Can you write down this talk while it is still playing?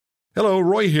Hello,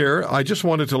 Roy here. I just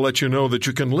wanted to let you know that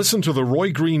you can listen to The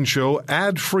Roy Green Show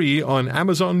ad-free on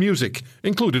Amazon Music,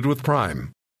 included with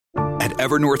Prime. At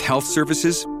Evernorth Health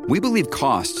Services, we believe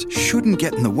costs shouldn't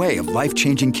get in the way of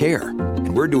life-changing care,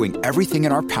 and we're doing everything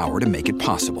in our power to make it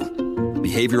possible.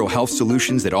 Behavioral health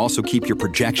solutions that also keep your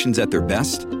projections at their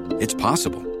best? It's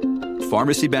possible.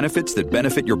 Pharmacy benefits that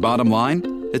benefit your bottom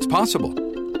line? It's possible.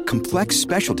 Complex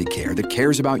specialty care that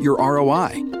cares about your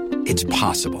ROI? It's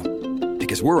possible.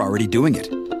 Because we're already doing it,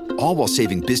 all while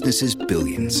saving businesses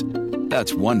billions.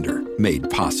 That's Wonder made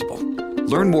possible.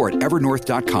 Learn more at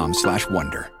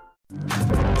evernorth.com/wonder.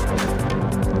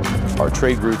 Our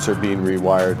trade routes are being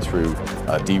rewired through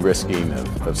de-risking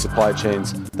of supply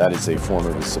chains. That is a form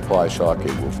of a supply shock.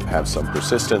 It will have some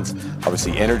persistence.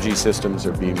 Obviously, energy systems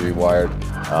are being rewired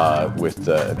with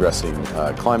addressing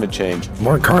climate change.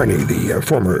 Mark Carney, the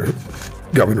former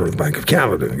governor of the Bank of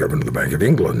Canada, governor of the Bank of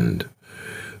England,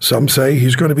 some say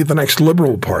he's going to be the next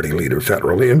Liberal Party leader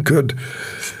federally and could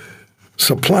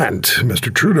supplant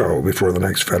Mr. Trudeau before the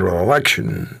next federal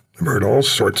election. I've heard all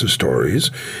sorts of stories,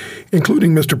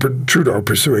 including Mr. Trudeau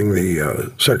pursuing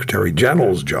the Secretary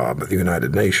General's job at the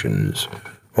United Nations.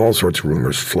 All sorts of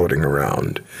rumors floating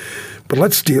around. But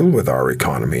let's deal with our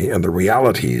economy and the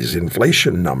realities.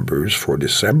 Inflation numbers for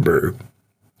December,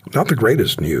 not the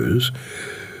greatest news.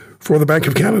 For the Bank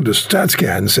of Canada,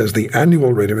 StatsCan says the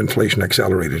annual rate of inflation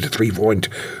accelerated to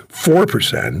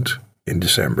 3.4% in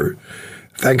December,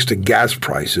 thanks to gas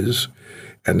prices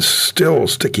and still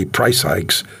sticky price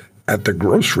hikes at the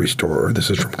grocery store.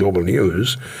 This is from Global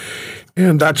News.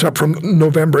 And that's up from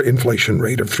November inflation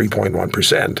rate of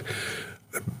 3.1%.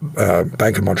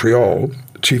 Bank of Montreal,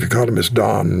 chief economist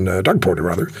Doug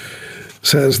Porter,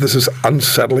 says this is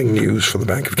unsettling news for the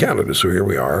Bank of Canada. So here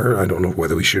we are. I don't know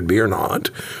whether we should be or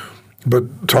not.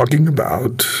 But talking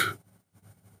about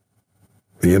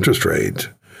the interest rate,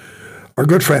 our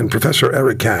good friend, Professor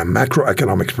Eric Kam,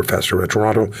 macroeconomics professor at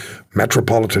Toronto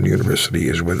Metropolitan University,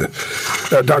 is with us.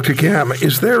 Dr. Kam,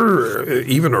 is there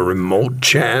even a remote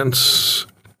chance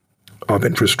of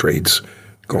interest rates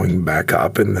going back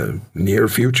up in the near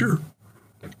future?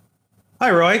 Hi,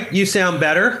 Roy. You sound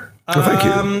better. Thank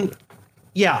you.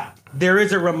 Yeah, there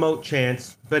is a remote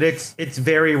chance, but it's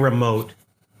very remote.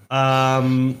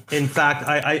 In fact,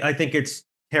 I think it's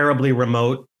terribly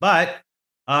remote, but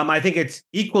I think it's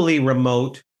equally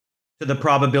remote to the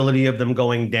probability of them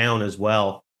going down as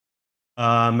well.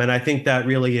 And I think that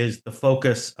really is the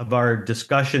focus of our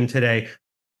discussion today.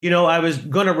 You know, I was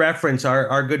going to reference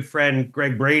our good friend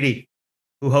Greg Brady,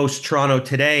 who hosts Toronto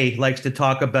Today, likes to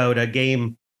talk about a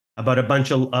game about a bunch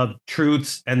of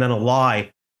truths and then a lie.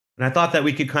 And I thought that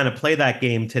we could kind of play that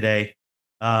game today.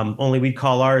 Only we'd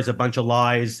call ours a bunch of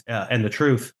lies and the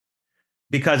truth.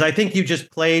 Because I think you just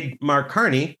played Mark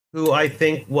Carney, who I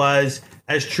think was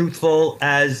as truthful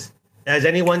as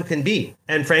anyone can be.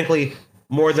 And frankly,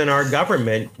 more than our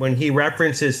government, when he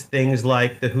references things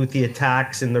like the Houthi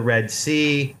attacks in the Red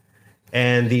Sea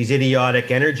and these idiotic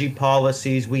energy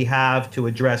policies we have to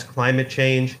address climate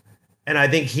change. And I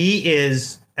think he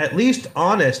is at least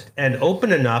honest and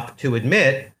open enough to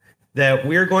admit that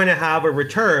we're going to have a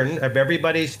return of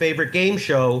everybody's favorite game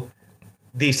show,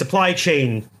 the supply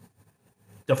chain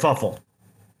defuffle.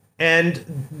 And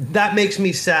that makes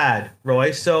me sad,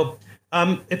 Roy. So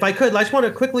if I could, I just want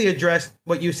to quickly address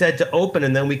what you said to open,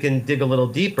 and then we can dig a little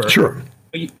deeper. Sure.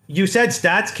 You said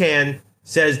StatsCan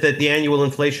says that the annual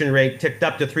inflation rate ticked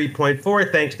up to 3.4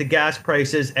 thanks to gas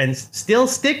prices and still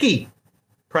sticky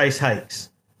price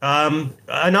hikes. An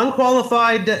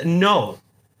unqualified no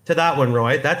to that one,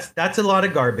 Roy. That's a lot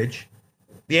of garbage.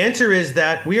 The answer is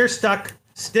that we are stuck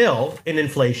still in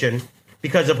inflation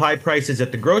because of high prices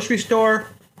at the grocery store,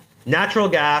 natural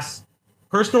gas,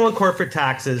 personal and corporate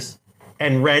taxes,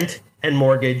 and rent and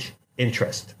mortgage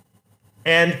interest.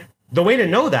 And the way to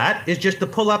know that is just to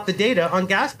pull up the data on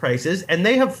gas prices, and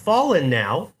they have fallen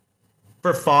now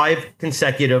for 5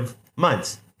 consecutive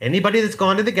months. Anybody that's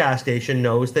gone to the gas station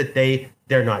knows that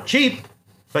they're not cheap,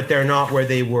 but they're not where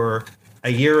they were a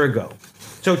year ago.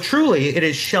 So truly, it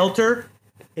is shelter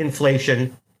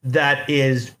inflation that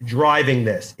is driving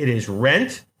this. It is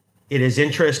rent, it is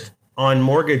interest on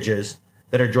mortgages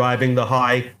that are driving the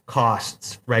high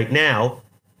costs right now.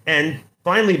 And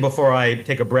finally, before I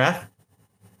take a breath,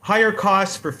 higher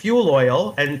costs for fuel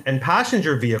oil and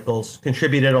passenger vehicles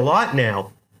contributed a lot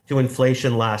now to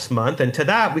inflation last month. And to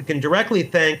that, we can directly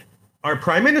thank our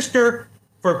Prime Minister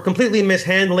for completely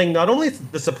mishandling not only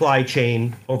the supply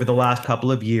chain over the last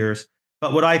couple of years,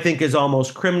 but what I think is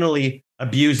almost criminally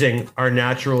abusing our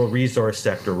natural resource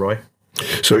sector, Roy.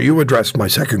 So you addressed my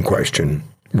second question.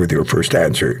 with your first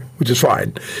answer, which is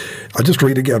fine. I'll just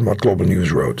read again what Global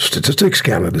News wrote. Statistics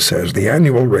Canada says the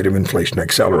annual rate of inflation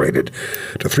accelerated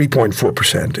to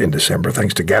 3.4% in December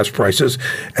thanks to gas prices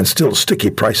and still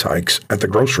sticky price hikes at the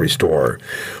grocery store.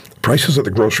 Prices at the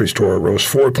grocery store rose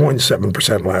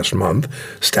 4.7% last month,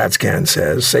 StatsCan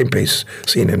says, same pace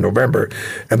seen in November.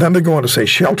 And then they go on to say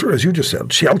shelter, as you just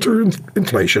said, shelter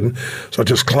inflation, such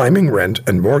as climbing rent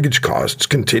and mortgage costs,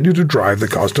 continue to drive the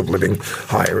cost of living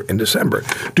higher in December.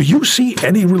 Do you see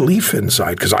any relief in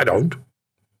sight? Because I don't.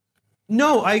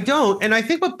 No, I don't. And I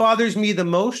think what bothers me the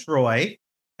most, Roy,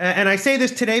 and I say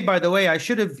this today, by the way, I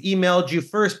should have emailed you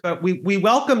first, but we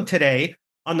welcome today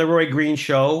on the Roy Green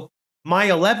Show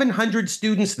my 1,100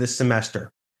 students this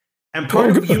semester. And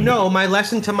part of, my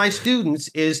lesson to my students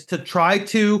is to try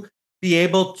to be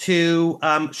able to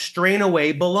strain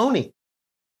away baloney,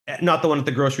 not the one at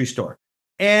the grocery store.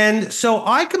 And so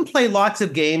I can play lots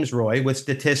of games, Roy, with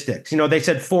statistics. They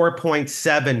said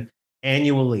 4.7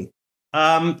 annually.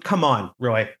 Come on,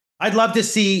 Roy. I'd love to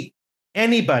see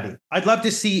anybody. I'd love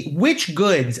to see which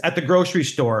goods at the grocery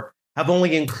store have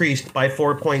only increased by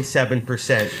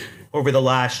 4.7%. over the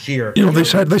last year. They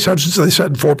said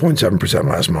 4.7%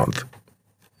 last month.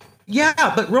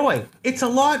 Yeah, but Roy, it's a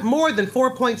lot more than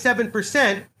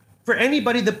 4.7% for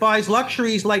anybody that buys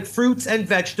luxuries like fruits and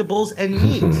vegetables and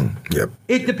meat. Yep.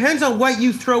 It depends on what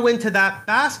you throw into that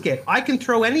basket. I can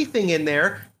throw anything in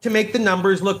there to make the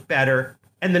numbers look better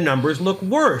and the numbers look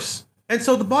worse. And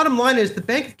so the bottom line is the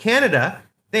Bank of Canada,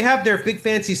 they have their big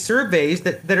fancy surveys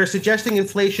that are suggesting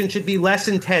inflation should be less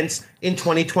intense in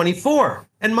 2024.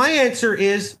 And my answer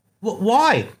is,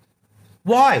 why?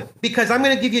 Why? Because I'm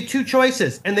going to give you two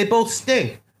choices, and they both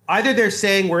stink. Either they're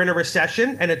saying we're in a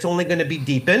recession and it's only going to be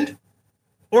deepened,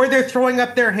 or they're throwing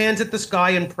up their hands at the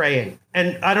sky and praying.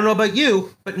 And I don't know about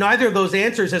you, but neither of those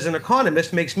answers as an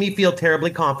economist makes me feel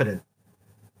terribly confident.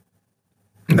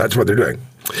 And that's what they're doing.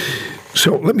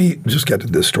 So let me just get to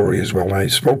this story as well. I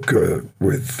spoke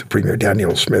with Premier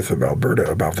Danielle Smith of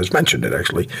Alberta about this, mentioned it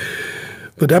actually.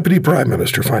 The Deputy Prime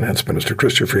Minister, Finance Minister,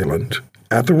 Chrystia Freeland,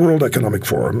 at the World Economic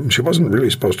Forum. She wasn't really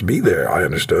supposed to be there, I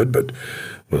understood, but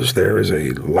was there as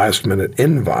a last-minute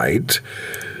invite.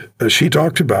 She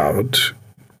talked about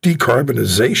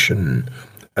decarbonization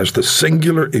as the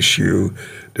singular issue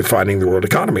defining the world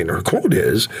economy. And her quote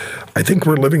is, I think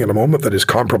we're living in a moment that is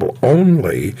comparable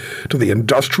only to the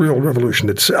Industrial Revolution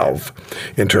itself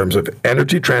in terms of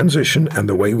energy transition and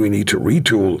the way we need to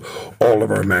retool all of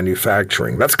our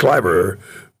manufacturing. That's clever,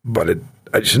 but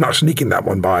it's not sneaking that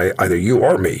one by either you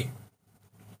or me.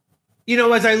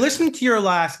 As I listened to your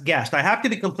last guest, I have to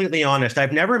be completely honest.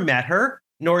 I've never met her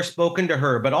nor spoken to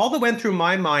her, but all that went through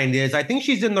my mind is I think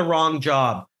she's in the wrong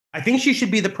job. I think she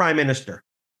should be the prime minister.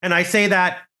 And I say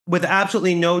that with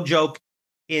absolutely no joke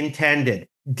intended.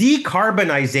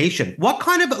 Decarbonization. What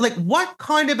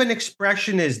kind of an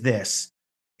expression is this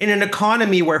in an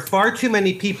economy where far too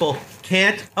many people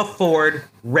can't afford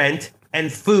rent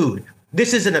and food?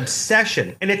 This is an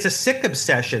obsession, and it's a sick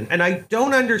obsession. And I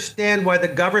don't understand why the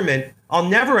government, I'll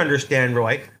never understand,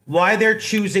 Roy, why they're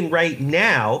choosing right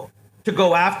now to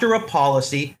go after a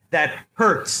policy that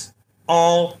hurts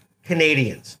all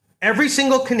Canadians. Every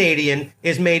single Canadian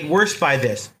is made worse by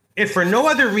this. If for no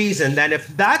other reason than if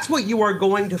that's what you are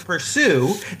going to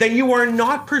pursue, then you are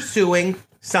not pursuing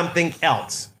something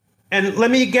else. And let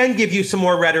me again give you some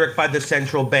more rhetoric by the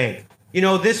central bank.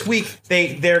 This week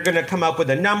they're going to come up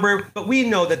with a number, but we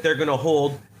know that they're going to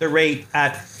hold the rate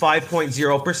at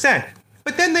 5.0%.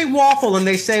 But then they waffle and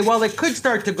they say, well, it could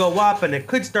start to go up and it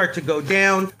could start to go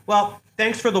down. Well,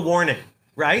 thanks for the warning.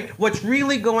 Right? What's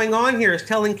really going on here is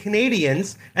telling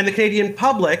Canadians and the Canadian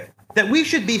public that we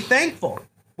should be thankful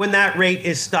when that rate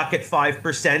is stuck at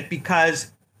 5%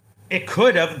 because it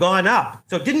could have gone up.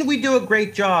 So didn't we do a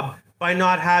great job by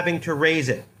not having to raise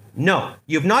it? No,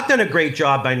 you've not done a great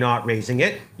job by not raising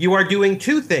it. You are doing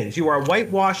two things. You are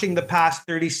whitewashing the past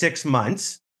 36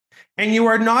 months, and you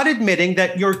are not admitting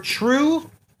that your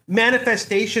true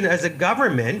manifestation as a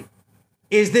government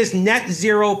is this net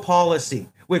zero policy,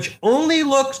 which only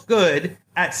looks good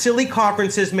at silly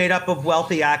conferences made up of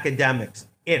wealthy academics.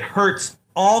 It hurts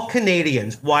all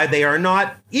Canadians. Why they are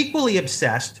not equally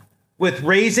obsessed with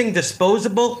raising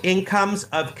disposable incomes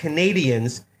of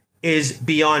Canadians is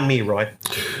beyond me, Roy.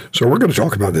 So we're going to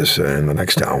talk about this in the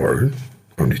next hour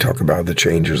when we talk about the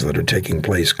changes that are taking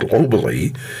place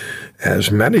globally as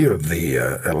many of the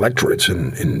electorates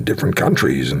in different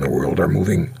countries in the world are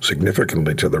moving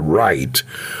significantly to the right.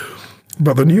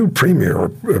 But the new premier or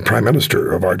prime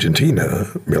minister of Argentina,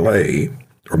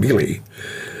 Milei,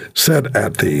 said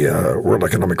at the World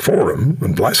Economic Forum,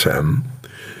 and bless him,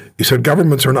 he said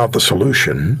governments are not the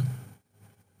solution.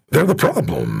 They're the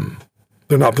problem.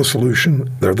 They're not the solution.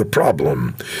 They're the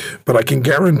problem. But I can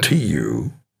guarantee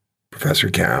you, Professor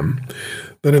Kam,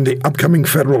 that in the upcoming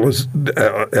federal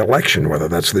election, whether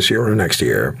that's this year or next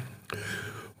year,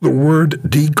 the word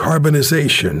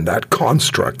decarbonization, that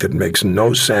construct that makes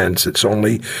no sense, it's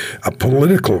only a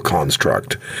political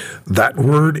construct, that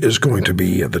word is going to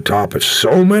be at the top of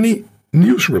so many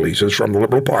news releases from the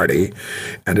Liberal Party,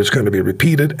 and it's going to be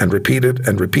repeated and repeated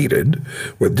and repeated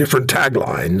with different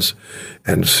taglines.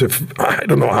 And I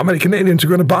don't know how many Canadians are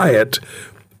going to buy it,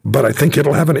 but I think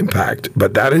it'll have an impact.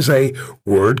 But that is a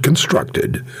word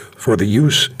constructed for the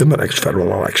use in the next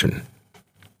federal election.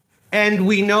 And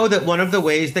we know that one of the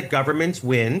ways that governments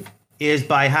win is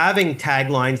by having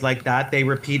taglines like that. They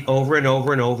repeat over and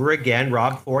over and over again.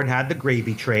 Rob Ford had the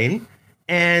gravy train,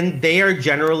 and they are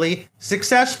generally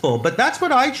successful. But that's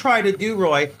what I try to do,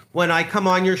 Roy, when I come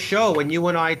on your show, when you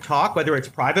and I talk, whether it's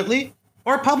privately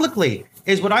or publicly,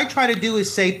 is what I try to do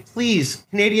is say, please,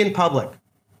 Canadian public,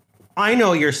 I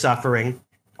know you're suffering.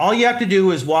 All you have to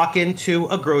do is walk into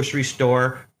a grocery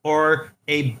store or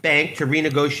a bank to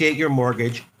renegotiate your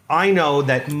mortgage. I know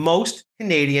that most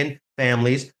Canadian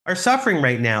families are suffering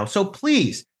right now. So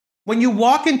please, when you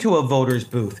walk into a voter's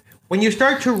booth, when you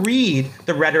start to read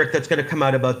the rhetoric that's going to come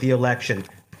out about the election,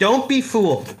 don't be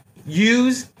fooled.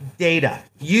 Use data,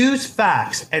 use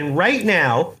facts. And right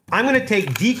now, I'm going to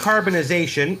take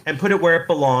decarbonization and put it where it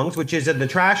belongs, which is in the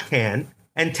trash can,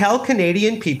 and tell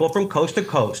Canadian people from coast to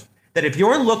coast that if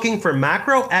you're looking for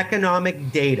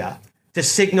macroeconomic data to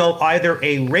signal either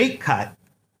a rate cut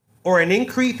or an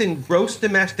increase in gross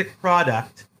domestic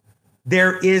product,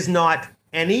 there is not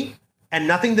any, and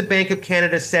nothing the Bank of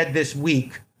Canada said this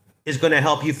week is going to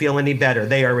help you feel any better.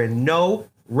 They are in no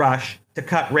rush to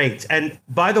cut rates. And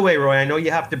by the way, Roy, I know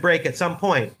you have to break at some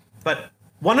point, but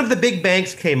one of the big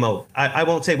banks came out, I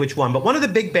won't say which one, but one of the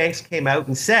big banks came out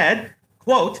and said,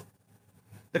 quote,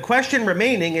 the question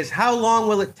remaining is how long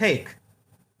will it take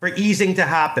for easing to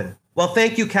happen? Well,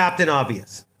 thank you, Captain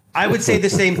Obvious. I would say the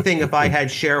same thing if I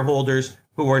had shareholders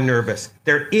who are nervous.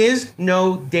 There is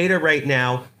no data right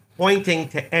now pointing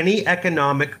to any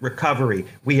economic recovery.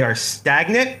 We are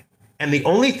stagnant, and the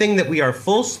only thing that we are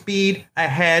full speed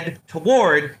ahead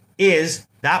toward is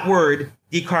that word,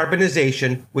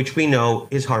 decarbonization, which we know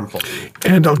is harmful.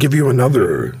 And I'll give you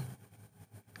another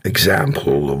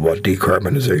example of what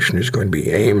decarbonization is going to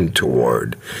be aimed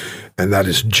toward, and that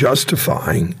is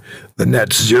justifying the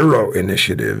net zero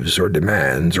initiatives or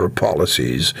demands or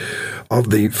policies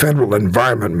of the federal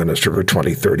environment minister for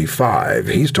 2035.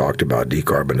 He's talked about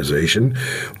decarbonization.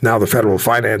 Now the federal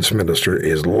finance minister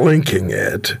is linking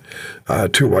it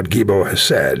to what Guilbeault has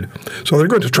said. So they're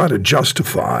going to try to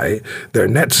justify their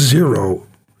net zero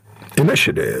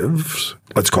initiatives,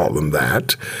 let's call them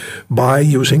that, by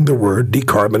using the word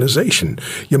decarbonization.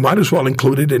 You might as well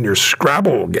include it in your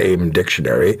Scrabble game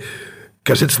dictionary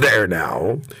because it's there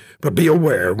now. But be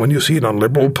aware, when you see it on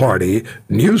Liberal Party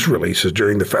news releases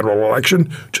during the federal election,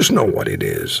 just know what it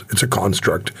is. It's a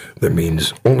construct that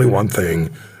means only one thing: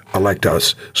 elect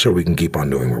us so we can keep on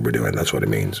doing what we're doing. That's what it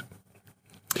means.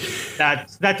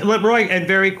 That's Roy, and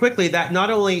very quickly, that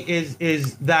not only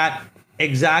is that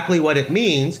exactly what it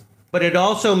means, but it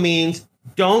also means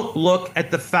don't look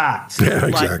at the facts. Yeah,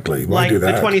 exactly. Why do that?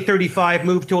 Like the 2035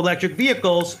 move to electric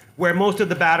vehicles, where most of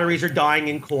the batteries are dying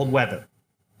in cold weather.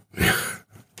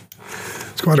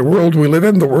 It's quite a world we live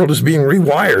in. The world is being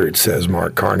rewired, says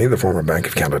Mark Carney, the former Bank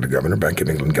of Canada governor, Bank of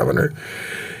England governor.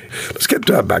 Let's get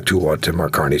back to what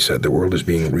Mark Carney said. The world is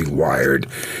being rewired,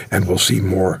 and we'll see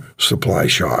more supply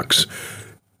shocks.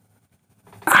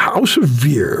 How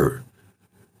severe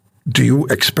do you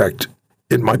expect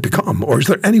it might become, or is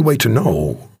there any way to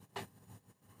know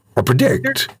or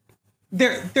predict?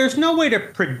 There's no way to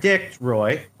predict,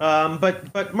 Roy.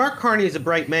 But Mark Carney is a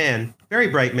bright man, very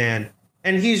bright man,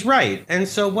 and he's right. And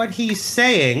so what he's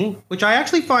saying, which I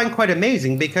actually find quite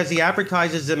amazing because he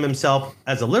advertises himself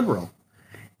as a liberal,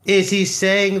 is he's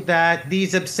saying that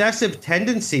these obsessive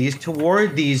tendencies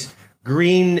toward these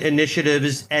green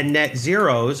initiatives and net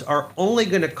zeros are only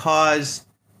going to cause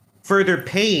further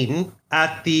pain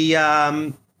at the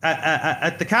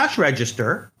cash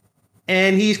register.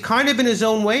 And he's kind of in his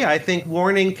own way, I think,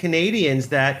 warning Canadians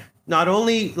that not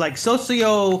only like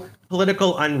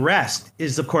socio-political unrest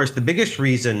is, of course, the biggest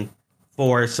reason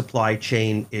for supply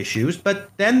chain issues, but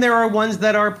then there are ones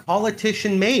that are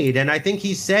politician made. And I think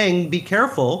he's saying, be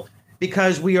careful,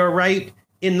 because we are right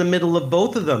in the middle of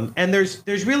both of them. And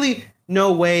there's really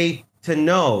no way to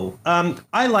know.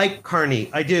 I like Carney.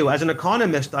 I do. As an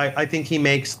economist, I think he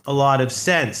makes a lot of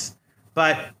sense.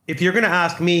 But if you're going to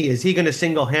ask me, is he going to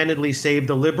single-handedly save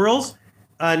the Liberals?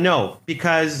 No,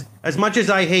 because as much as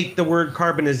I hate the word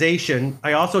carbonization,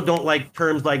 I also don't like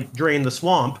terms like drain the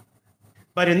swamp.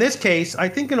 But in this case, I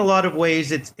think in a lot of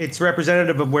ways it's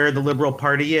representative of where the Liberal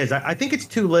Party is. I think it's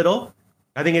too little.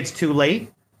 I think it's too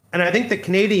late. And I think that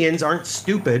Canadians aren't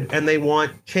stupid and they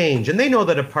want change. And they know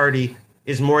that a party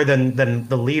is more than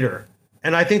the leader.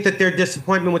 And I think that their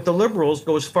disappointment with the Liberals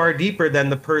goes far deeper than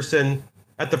the person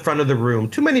at the front of the room.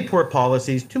 Too many poor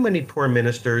policies, too many poor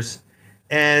ministers,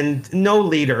 and no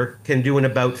leader can do an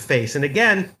about face. And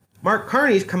again, Mark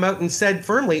Carney's come out and said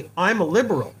firmly, I'm a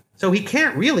Liberal. So he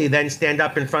can't really then stand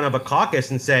up in front of a caucus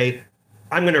and say,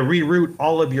 I'm going to reroute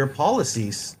all of your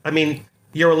policies. I mean,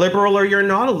 you're a Liberal or you're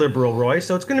not a Liberal, Roy.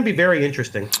 So it's going to be very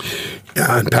interesting.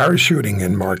 Yeah, and parachuting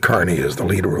in Mark Carney as the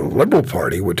leader of the Liberal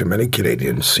Party would to many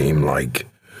Canadians seem like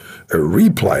a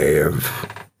replay of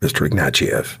Mr.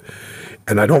 Ignatieff.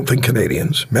 And I don't think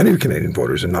many Canadian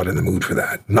voters are not in the mood for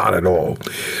that. Not at all.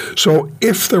 So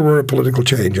if there were a political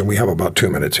change, and we have about 2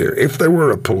 minutes here, if there were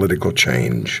a political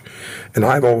change, and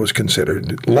I've always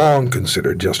long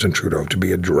considered Justin Trudeau to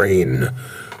be a drain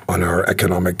on our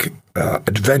economic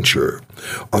adventure,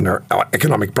 on our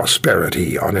economic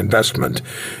prosperity, on investment.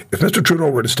 If Mr. Trudeau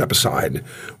were to step aside,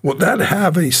 would that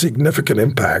have a significant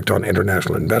impact on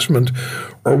international investment,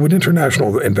 or would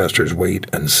international investors wait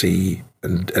and see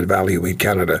and evaluate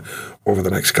Canada over the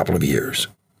next couple of years?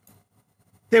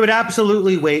 They would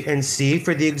absolutely wait and see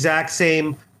for the exact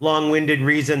same long-winded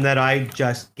reason that I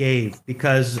just gave,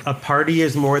 because a party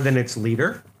is more than its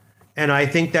leader. And I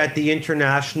think that the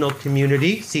international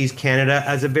community sees Canada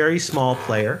as a very small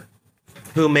player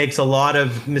who makes a lot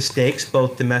of mistakes,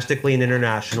 both domestically and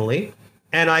internationally.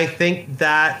 And I think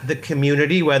that the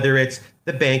community, whether it's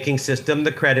the banking system,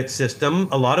 the credit system,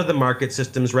 a lot of the market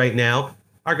systems right now,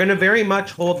 are going to very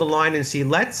much hold the line and see,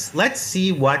 let's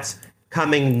see what's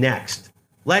coming next.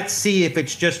 Let's see if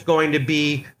it's just going to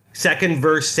be second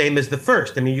verse, same as the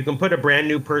first. I mean, you can put a brand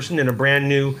new person in a brand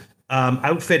new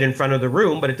outfit in front of the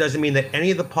room, but it doesn't mean that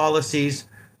any of the policies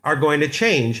are going to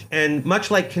change. And much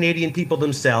like Canadian people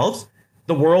themselves,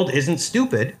 the world isn't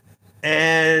stupid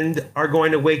and are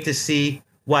going to wait to see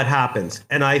what happens.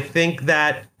 And I think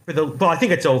that I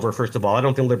think it's over, first of all. I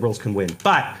don't think Liberals can win.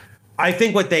 But I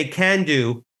think what they can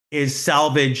do is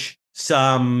salvage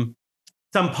some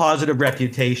positive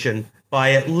reputation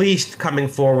by at least coming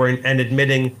forward and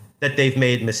admitting that they've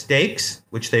made mistakes,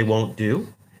 which they won't do,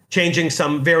 changing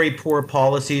some very poor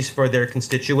policies for their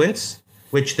constituents,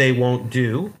 which they won't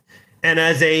do. And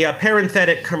as a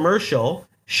parenthetic commercial,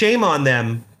 shame on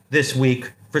them this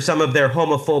week for some of their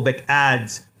homophobic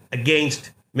ads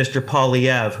against Mr.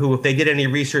 Poilievre, who, if they did any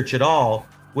research at all,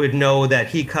 would know that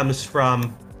he comes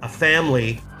from a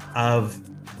family of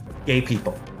gay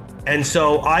people. And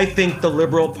so I think the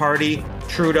Liberal Party,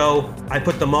 Trudeau, I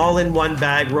put them all in one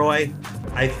bag, Roy.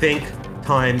 I think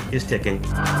time is ticking.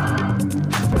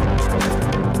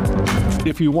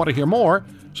 If you want to hear more,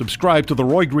 subscribe to The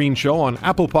Roy Green Show on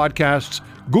Apple Podcasts,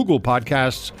 Google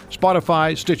Podcasts,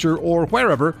 Spotify, Stitcher, or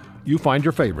wherever you find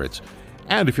your favorites.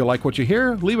 And if you like what you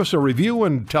hear, leave us a review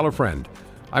and tell a friend.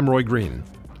 I'm Roy Green.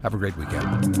 Have a great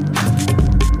weekend.